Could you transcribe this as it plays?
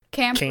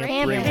Camp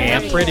Radio.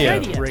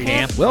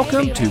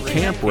 Welcome to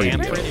Camp Radio,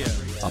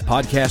 a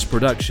podcast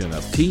production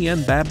of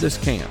TN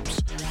Baptist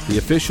Camps, the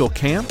official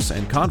camps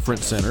and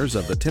conference centers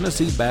of the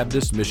Tennessee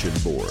Baptist Mission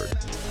Board.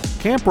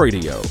 Camp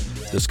Radio,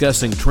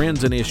 discussing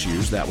trends and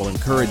issues that will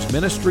encourage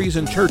ministries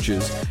and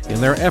churches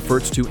in their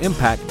efforts to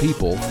impact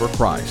people for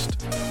Christ.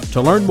 To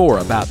learn more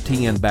about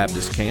TN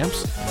Baptist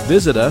Camps,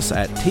 visit us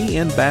at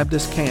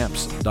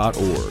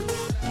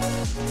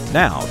tnbaptistcamps.org.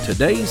 Now,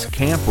 today's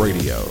Camp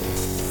Radio.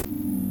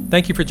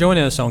 Thank you for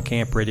joining us on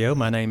Camp Radio.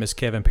 My name is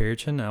Kevin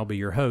Pearson. I'll be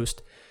your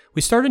host.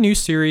 We start a new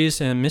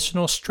series in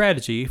missional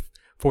strategy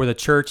for the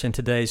church in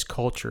today's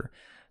culture.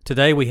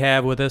 Today we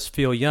have with us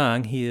Phil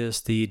Young. He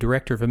is the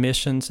Director of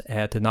Missions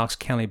at the Knox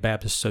County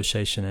Baptist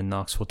Association in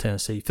Knoxville,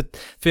 Tennessee.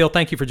 Phil,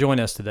 thank you for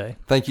joining us today.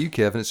 Thank you,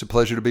 Kevin. It's a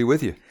pleasure to be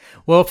with you.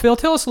 Well, Phil,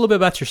 tell us a little bit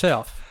about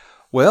yourself.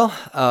 Well,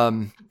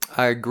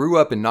 I grew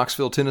up in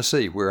Knoxville,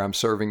 Tennessee, where I'm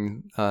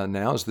serving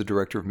now as the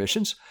Director of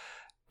Missions.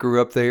 Grew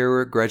up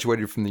there,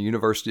 graduated from the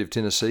University of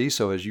Tennessee,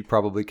 so as you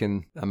probably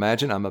can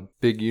imagine, I'm a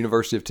big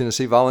University of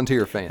Tennessee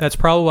volunteer fan. That's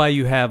probably why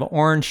you have an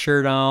orange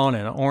shirt on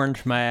and an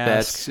orange mask.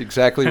 That's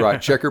exactly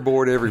right.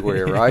 Checkerboard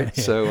everywhere, right?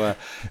 Yeah. So,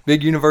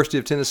 big University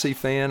of Tennessee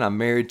fan. I'm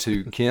married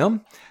to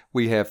Kim.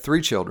 We have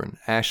 3 children.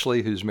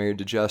 Ashley, who's married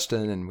to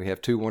Justin, and we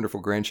have 2 wonderful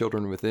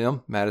grandchildren with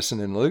them, Madison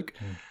and Luke.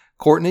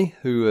 Courtney,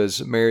 who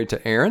is married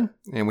to Aaron,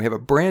 and we have a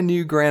brand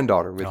new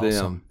granddaughter with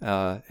them.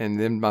 And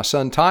then my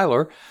son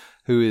Tyler,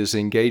 who is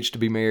engaged to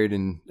be married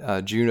in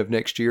June of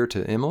next year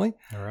to Emily.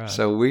 All right.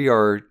 So we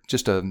are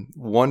just a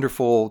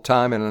wonderful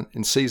time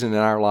and season in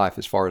our life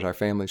as far as our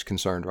family is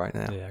concerned right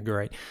now. Yeah,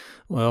 great.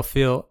 Well,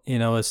 Phil,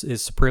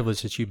 it's a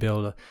privilege that you be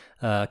able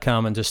to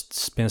come and just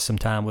spend some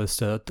time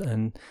with us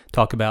and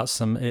talk about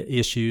some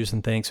issues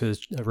and things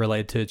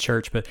related to the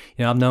church. But,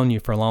 I've known you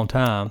for a long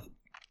time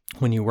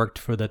when you worked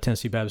for the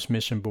Tennessee Baptist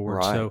Mission Board.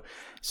 Right.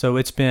 So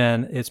it's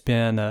been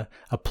a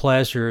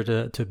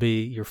pleasure to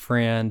be your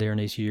friend during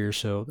these years.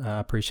 So I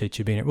appreciate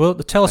you being here. Well,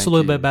 tell us a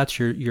little bit about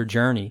your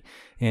journey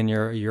and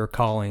your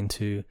calling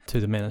to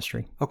the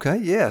ministry. Okay.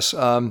 Yes.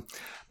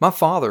 My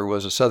father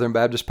was a Southern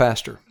Baptist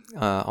pastor,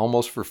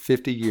 almost for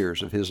 50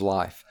 years of his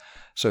life.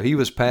 So he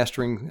was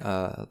pastoring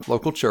a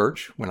local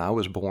church when I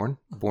was born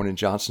in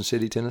Johnson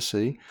City,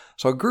 Tennessee.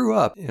 So I grew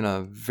up in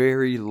a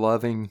very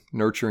loving,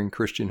 nurturing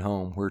Christian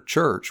home where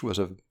church was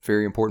a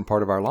very important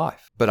part of our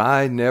life. But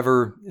I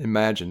never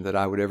imagined that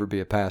I would ever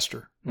be a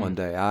pastor one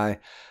day. I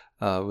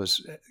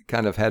was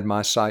kind of had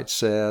my sights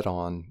set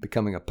on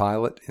becoming a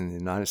pilot in the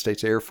United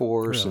States Air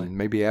Force, and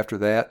maybe after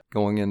that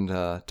going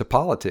into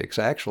politics,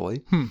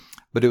 actually.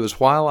 But it was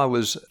while I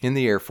was in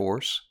the Air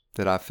Force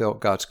that I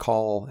felt God's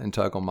call and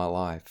tug on my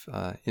life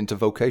into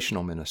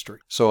vocational ministry.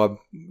 So I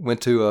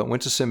went to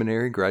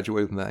seminary,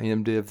 graduated with my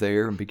MDiv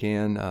there, and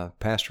began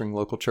pastoring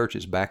local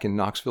churches back in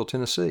Knoxville,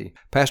 Tennessee.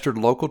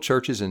 Pastored local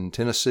churches in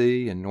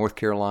Tennessee and North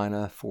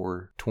Carolina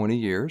for 20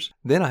 years.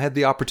 Then I had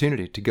the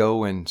opportunity to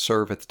go and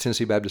serve at the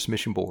Tennessee Baptist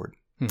Mission Board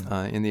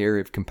in the area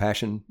of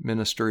compassion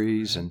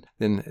ministries, and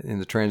then in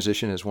the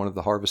transition as one of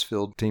the Harvest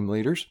Field team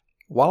leaders.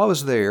 While I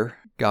was there,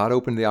 God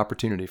opened the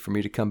opportunity for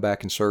me to come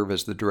back and serve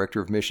as the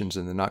Director of Missions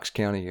in the Knox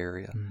County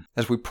area.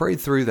 As we prayed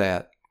through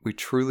that, we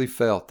truly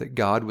felt that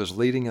God was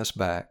leading us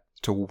back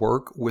to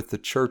work with the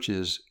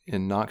churches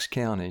in Knox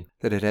County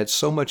that had had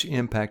so much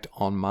impact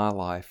on my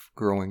life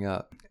growing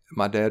up.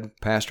 My dad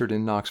pastored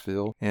in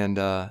Knoxville, and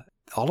all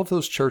of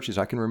those churches,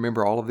 I can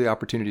remember all of the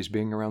opportunities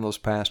being around those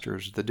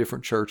pastors, the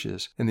different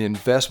churches, and the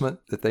investment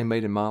that they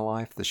made in my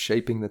life, the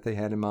shaping that they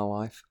had in my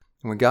life.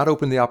 And when God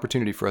opened the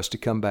opportunity for us to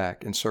come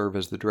back and serve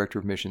as the Director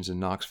of Missions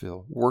in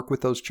Knoxville, work with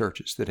those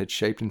churches that had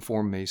shaped and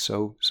formed me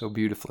so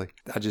beautifully,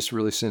 I just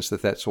really sensed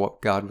that that's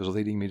what God was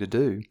leading me to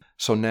do.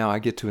 So now I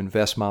get to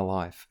invest my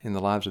life in the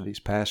lives of these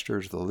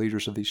pastors, the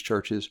leaders of these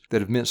churches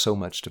that have meant so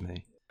much to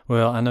me.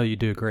 Well, I know you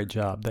do a great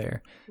job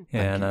there,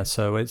 and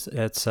so it's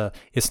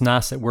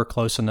nice that we're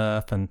close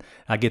enough, and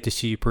I get to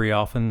see you pretty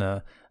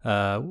often.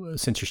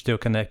 Since you're still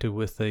connected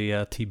with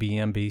the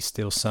TBMB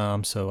still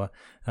some, so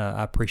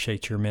I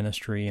appreciate your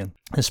ministry and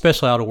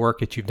especially all the work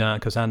that you've done,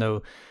 because I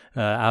know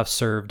I've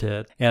served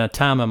at a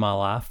time in my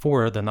life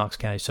for the Knox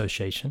County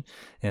Association,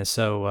 and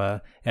so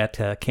at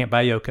Camp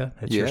Bayoka,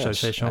 that's your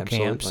associational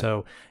camp.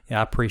 So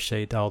I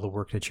appreciate all the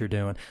work that you're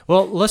doing.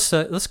 Well, let's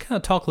kind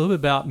of talk a little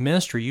bit about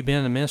ministry. You've been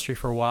in the ministry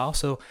for a while,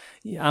 so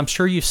I'm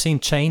sure you've seen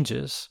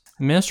changes.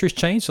 Ministry's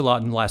changed a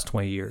lot in the last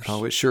 20 years.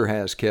 Oh, it sure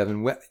has,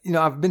 Kevin. Well,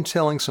 I've been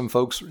telling some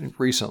folks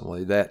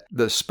recently that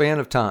the span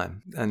of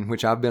time in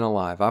which I've been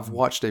alive, I've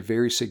watched a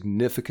very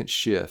significant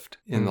shift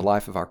in the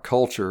life of our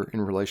culture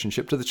in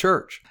relationship to the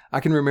church.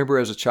 I can remember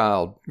as a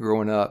child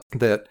growing up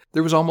that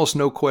there was almost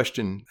no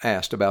question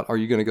asked about, are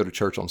you going to go to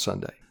church on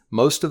Sunday?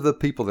 Most of the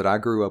people that I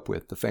grew up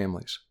with, the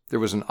families, there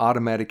was an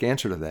automatic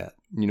answer to that.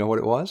 You know what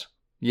it was?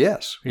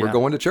 Yes, we're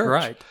going to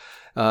church.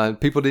 Right.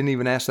 People didn't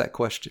even ask that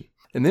question.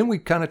 And then we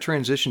kind of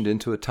transitioned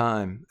into a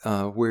time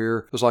where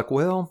it was like,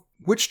 well,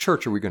 which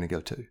church are we going to go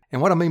to?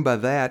 And what I mean by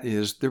that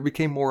is there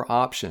became more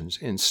options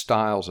in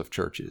styles of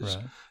churches.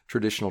 Right.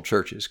 traditional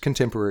churches,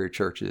 contemporary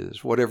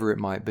churches, whatever it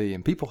might be.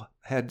 And people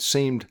had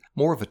seemed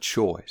more of a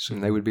choice.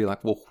 And they would be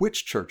like, well,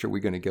 which church are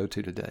we going to go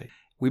to today?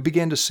 We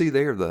began to see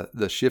there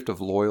the shift of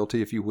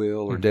loyalty, if you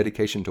will, or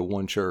dedication to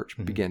one church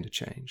began to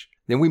change.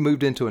 Then we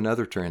moved into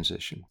another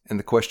transition. And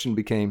the question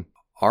became,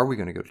 are we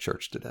going to go to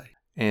church today?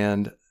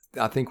 And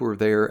I think we're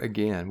there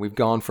again. We've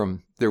gone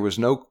from, there was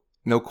no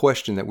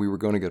question that we were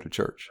going to go to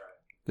church.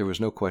 There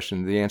was no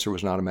question. The answer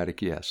was an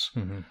automatic yes.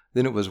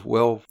 Then it was,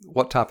 well,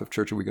 what type of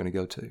church are we going to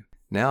go to?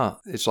 Now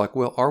it's like,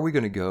 well, are we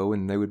going to go?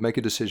 And they would make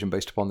a decision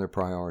based upon their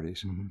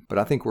priorities. But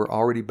I think we're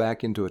already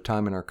back into a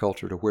time in our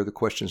culture to where the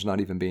question's not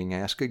even being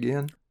asked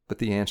again, but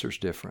the answer's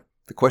different.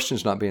 The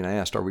question's not being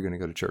asked, are we going to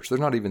go to church? They're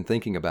not even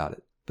thinking about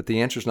it. But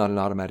the answer's not an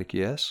automatic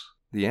yes.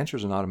 The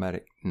answer's an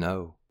automatic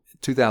no.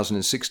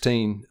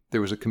 2016,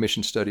 there was a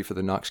commission study for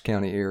the Knox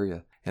County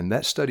area, and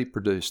that study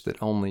produced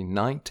that only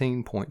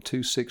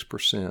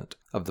 19.26%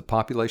 of the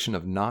population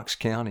of Knox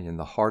County in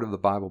the heart of the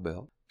Bible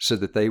Belt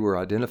said that they were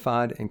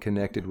identified and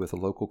connected with a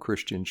local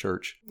Christian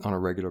church on a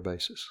regular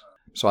basis.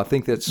 So I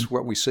think that's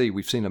what we see.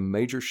 We've seen a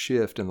major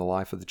shift in the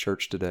life of the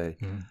church today.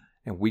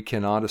 And we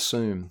cannot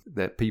assume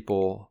that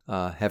people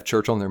have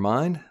church on their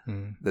mind,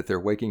 that they're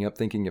waking up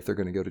thinking if they're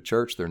going to go to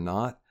church, they're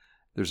not.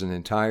 There's an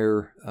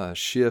entire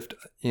shift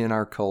in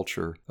our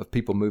culture of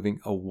people moving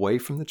away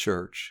from the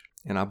church,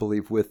 and I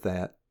believe with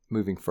that,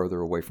 moving further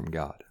away from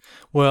God.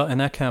 Well, and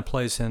that kind of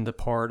plays into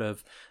part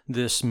of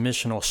this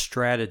missional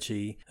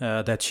strategy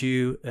that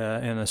you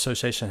and the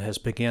association has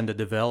begun to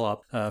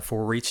develop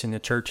for reaching the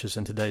churches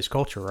in today's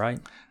culture, right?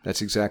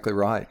 That's exactly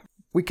right.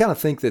 We kind of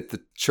think that the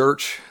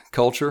church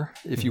culture,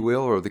 if you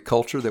will, or the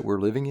culture that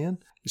we're living in,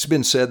 it's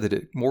been said that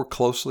it more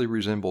closely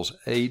resembles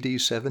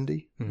AD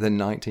 70 than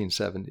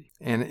 1970.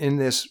 And in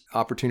this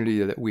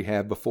opportunity that we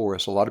have before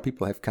us, a lot of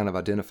people have kind of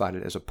identified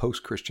it as a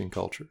post-Christian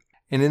culture.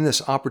 And in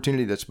this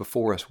opportunity that's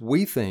before us,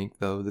 we think,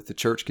 though, that the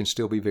church can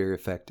still be very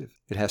effective.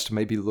 It has to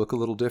maybe look a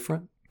little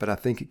different, but I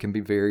think it can be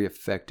very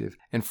effective.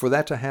 And for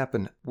that to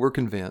happen, we're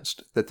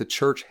convinced that the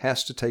church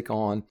has to take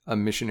on a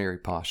missionary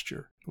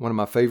posture. One of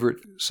my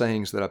favorite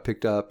sayings that I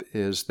picked up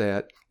is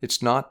that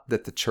it's not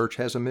that the church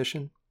has a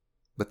mission,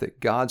 but that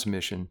God's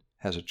mission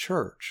has a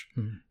church.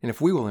 And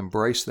if we will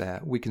embrace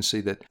that, we can see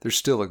that there's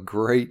still a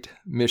great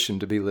mission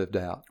to be lived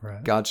out.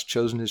 Right. God's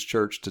chosen His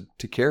church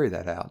to carry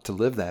that out, to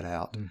live that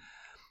out.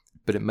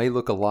 But it may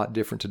look a lot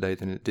different today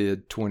than it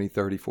did 20,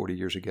 30, 40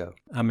 years ago.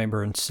 I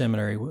remember in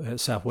seminary at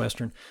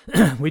Southwestern,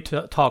 we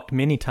talked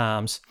many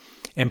times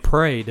and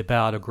prayed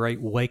about a great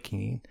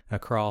awakening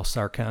across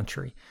our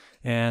country.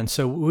 And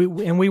so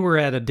we were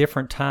at a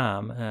different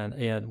time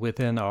and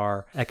within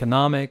our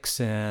economics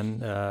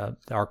and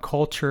our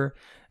culture,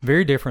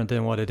 very different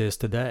than what it is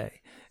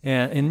today.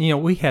 And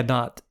we had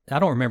not, I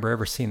don't remember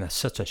ever seeing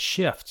such a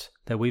shift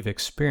that we've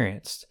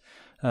experienced.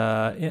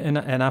 And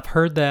I've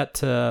heard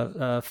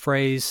that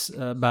phrase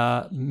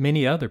by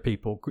many other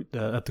people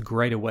at the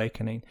Great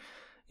Awakening,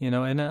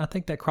 and I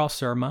think that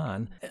crosses our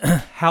mind.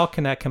 How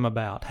can that come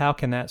about? How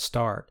can that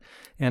start?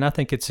 And I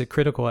think it's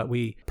critical that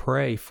we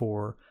pray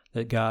for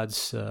that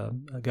God's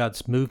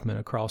movement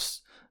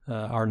across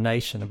our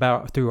nation,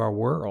 through our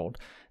world,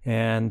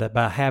 and that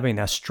by having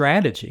a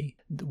strategy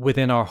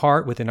within our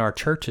heart, within our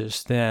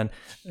churches, then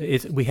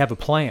we have a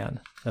plan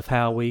of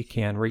how we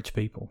can reach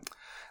people.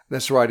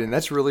 That's right, and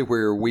that's really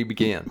where we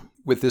began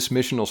with this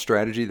missional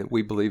strategy that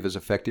we believe is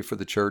effective for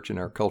the church in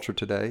our culture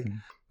today.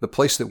 The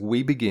place that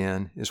we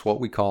begin is what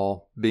we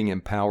call being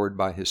empowered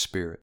by His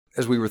Spirit.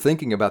 As we were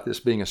thinking about this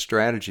being a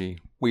strategy,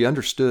 we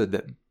understood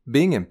that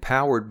being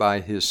empowered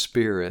by His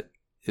Spirit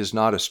is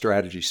not a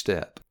strategy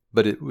step,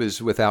 but it was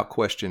without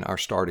question our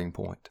starting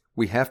point.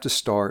 We have to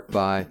start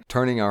by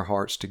turning our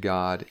hearts to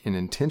God in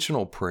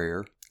intentional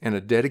prayer and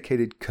a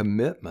dedicated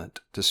commitment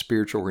to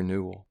spiritual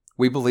renewal.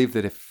 We believe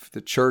that if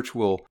the church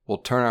will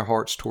turn our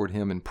hearts toward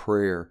Him in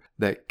prayer,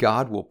 that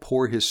God will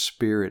pour His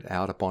Spirit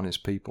out upon His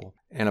people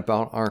and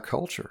about our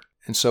culture.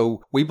 And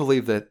so we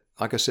believe that,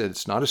 like I said,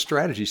 it's not a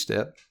strategy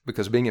step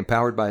because being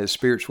empowered by His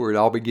Spirit is where it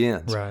all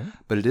begins. Right.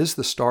 But it is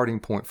the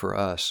starting point for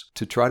us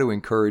to try to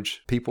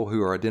encourage people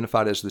who are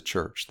identified as the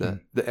church,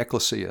 the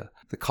ecclesia,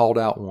 the called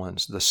out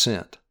ones, the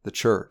sent, the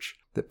church,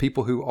 that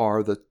people who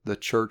are the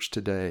church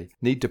today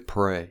need to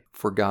pray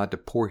for God to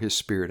pour His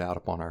Spirit out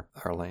upon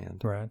our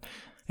land. Right.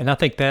 And I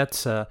think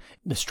that's the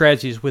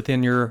strategies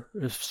within your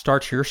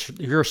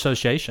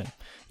association.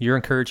 You're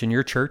encouraging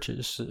your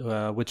churches,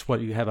 which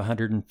you have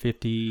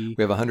 150.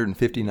 We have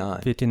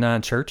 159.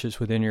 59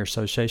 churches within your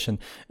association,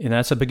 and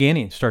that's a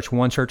beginning. It starts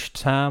one church at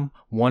a time,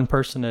 one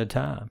person at a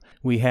time.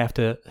 We have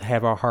to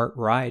have our heart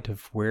right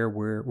of where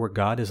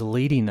God is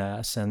leading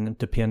us, and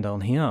depend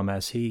on Him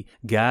as He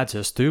guides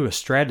us through a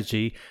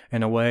strategy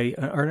and a way,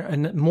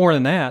 and more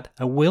than that,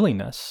 a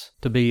willingness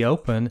to be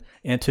open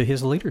and to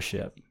His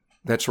leadership.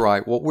 That's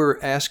right. What we're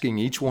asking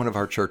each one of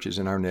our churches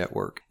in our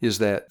network is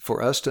that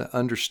for us to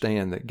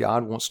understand that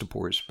God wants to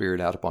pour His Spirit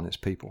out upon His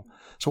people.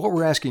 So what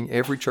we're asking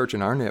every church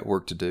in our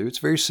network to do, it's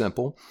very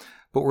simple,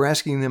 but we're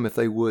asking them if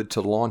they would to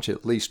launch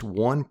at least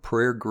one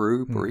prayer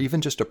group or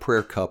even just a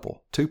prayer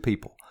couple, 2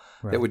 people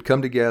that would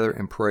come together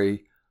and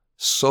pray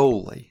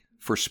solely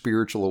for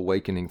spiritual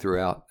awakening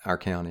throughout our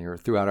county or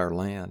throughout our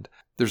land.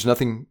 There's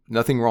nothing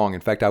wrong.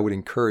 In fact, I would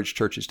encourage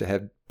churches to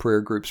have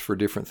prayer groups for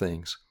different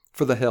things,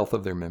 for the health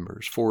of their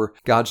members, for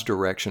God's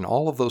direction,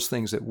 all of those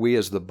things that we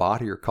as the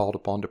body are called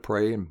upon to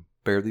pray and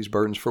bear these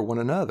burdens for one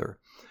another.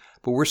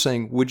 But we're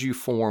saying, would you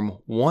form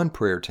one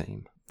prayer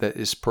team that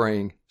is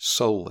praying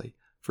solely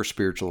for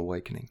spiritual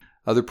awakening?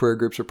 Other prayer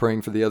groups are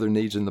praying for the other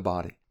needs in the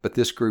body, but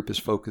this group is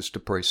focused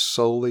to pray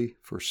solely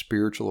for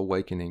spiritual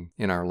awakening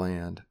in our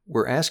land.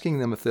 We're asking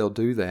them, if they'll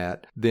do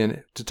that,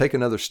 then to take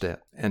another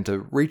step and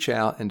to reach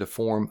out and to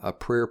form a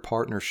prayer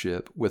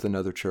partnership with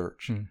another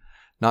church.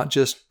 Not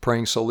just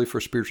praying solely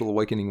for spiritual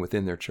awakening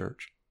within their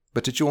church,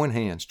 but to join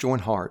hands, join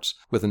hearts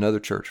with another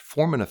church,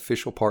 form an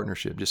official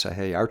partnership. Just say,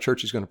 hey, our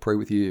church is going to pray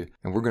with you,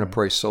 and we're going to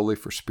pray solely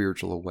for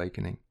spiritual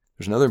awakening.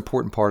 There's another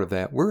important part of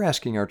that. We're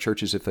asking our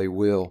churches, if they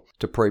will,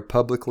 to pray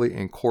publicly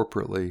and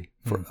corporately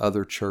for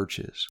other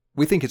churches.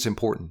 We think it's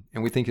important,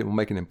 and we think it will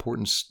make an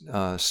important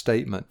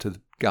statement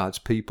to God's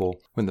people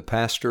when the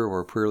pastor or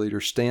a prayer leader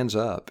stands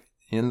up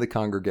in the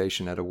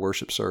congregation at a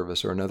worship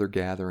service or another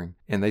gathering,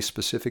 and they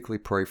specifically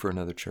pray for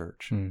another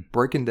church,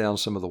 breaking down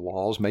some of the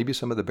walls, maybe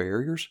some of the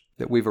barriers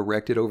that we've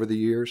erected over the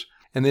years.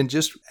 And then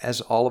just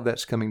as all of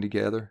that's coming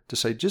together, to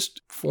say,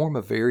 just form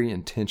a very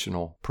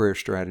intentional prayer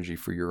strategy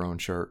for your own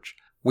church.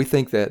 We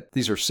think that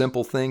these are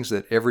simple things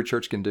that every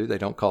church can do. They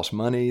don't cost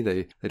money.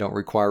 They don't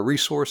require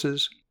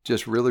resources.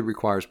 Just really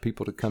requires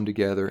people to come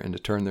together and to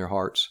turn their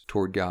hearts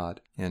toward God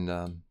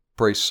and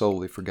pray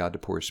solely for God to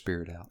pour His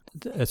Spirit out.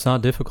 It's not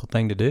a difficult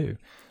thing to do.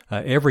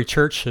 Every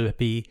church should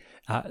be,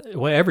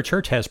 every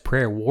church has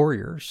prayer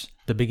warriors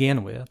to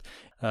begin with.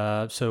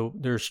 So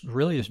there's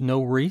really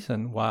no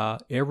reason why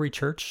every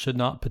church should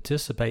not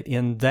participate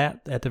in that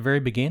at the very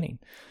beginning,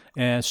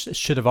 and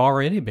should have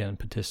already been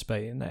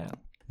participating in that.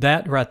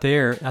 That right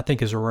there, I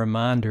think, is a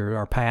reminder,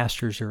 our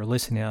pastors who are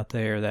listening out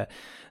there, that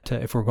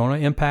if we're going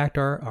to impact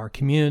our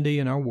community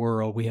and our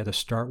world, we have to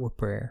start with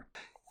prayer.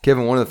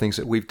 Kevin, one of the things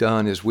that we've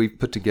done is we've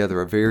put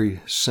together a very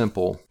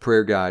simple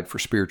prayer guide for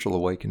spiritual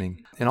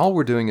awakening. And all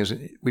we're doing is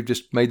we've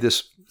just made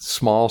this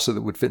small so that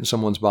it would fit in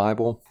someone's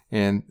Bible.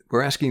 And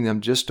we're asking them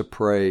just to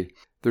pray.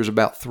 There's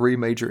about 3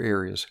 major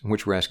areas in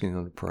which we're asking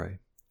them to pray.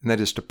 And that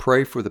is to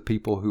pray for the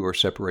people who are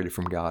separated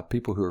from God,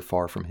 people who are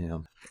far from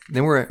Him.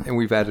 Then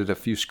we've added a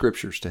few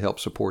scriptures to help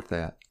support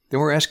that. Then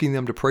we're asking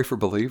them to pray for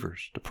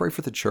believers, to pray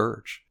for the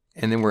church.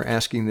 And then we're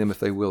asking them, if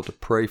they will, to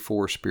pray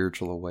for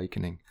spiritual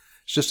awakening.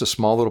 It's just a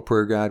small little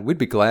prayer guide. We'd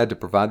be glad to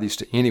provide these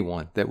to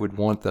anyone that would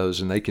want those,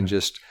 and they can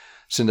just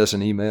send us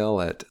an email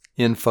at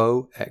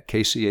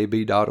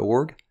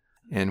info@kcab.org.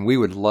 And we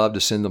would love to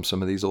send them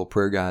some of these little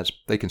prayer guides.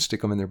 They can stick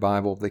them in their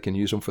Bible. They can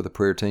use them for the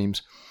prayer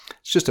teams.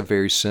 It's just a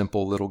very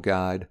simple little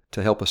guide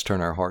to help us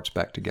turn our hearts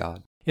back to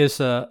God.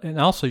 And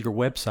also your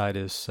website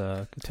is,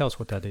 tell us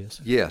what that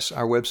is. Yes,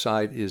 our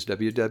website is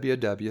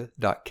www.kcab.org.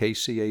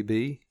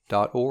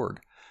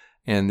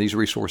 And these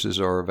resources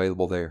are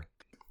available there.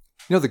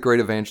 You know the great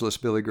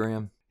evangelist Billy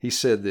Graham? He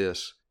said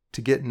this,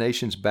 to get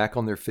nations back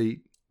on their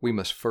feet, we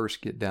must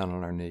first get down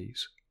on our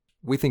knees.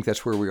 We think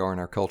that's where we are in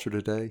our culture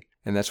today,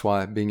 and that's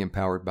why being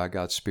empowered by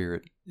God's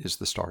Spirit is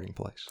the starting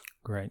place.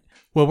 Great.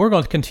 Well, we're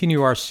going to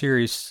continue our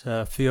series,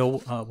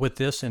 Phil, with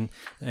this and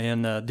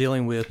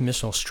dealing with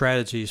missional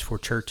strategies for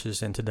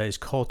churches in today's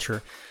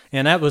culture.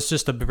 And that was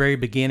just the very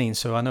beginning.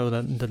 So I know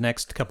that the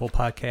next couple of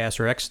podcasts,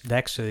 or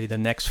actually the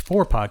next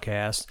 4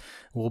 podcasts,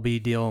 we'll be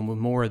dealing with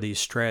more of these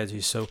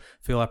strategies. So,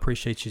 Phil, I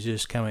appreciate you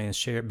just coming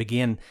and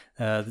begin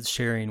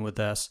sharing with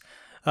us.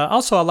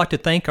 Also, I'd like to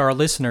thank our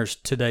listeners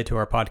today to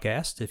our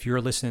podcast. If you're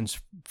listening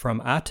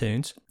from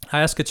iTunes, I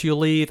ask that you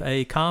leave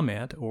a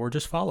comment or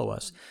just follow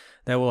us.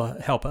 That will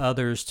help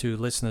others to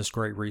listen to this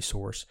great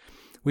resource.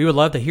 We would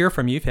love to hear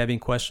from you if you have any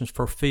questions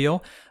for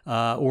Phil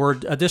or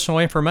additional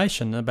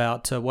information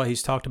about what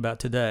he's talked about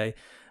today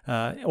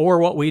or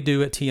what we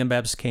do at TN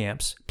Baptist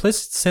Camps. Please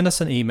send us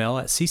an email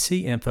at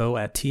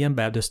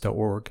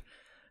ccinfo@tnbaptist.org.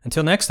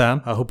 Until next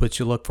time, I hope that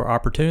you look for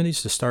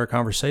opportunities to start a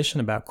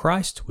conversation about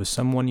Christ with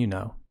someone you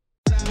know.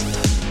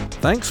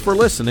 Thanks for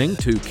listening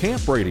to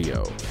Camp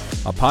Radio,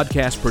 a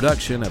podcast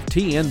production of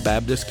TN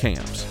Baptist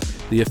Camps,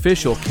 the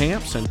official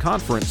camps and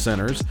conference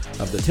centers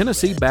of the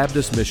Tennessee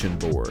Baptist Mission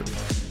Board.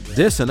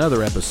 This and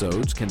other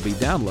episodes can be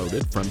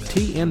downloaded from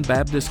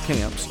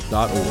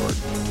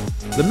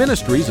tnbaptistcamps.org. The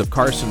ministries of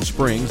Carson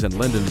Springs and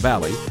Linden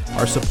Valley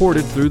are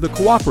supported through the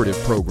Cooperative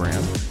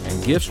Program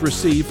and gifts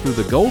received through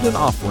the Golden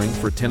Offering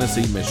for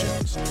Tennessee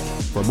Missions.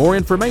 For more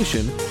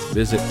information,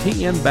 visit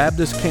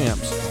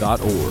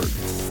tnbaptistcamps.org.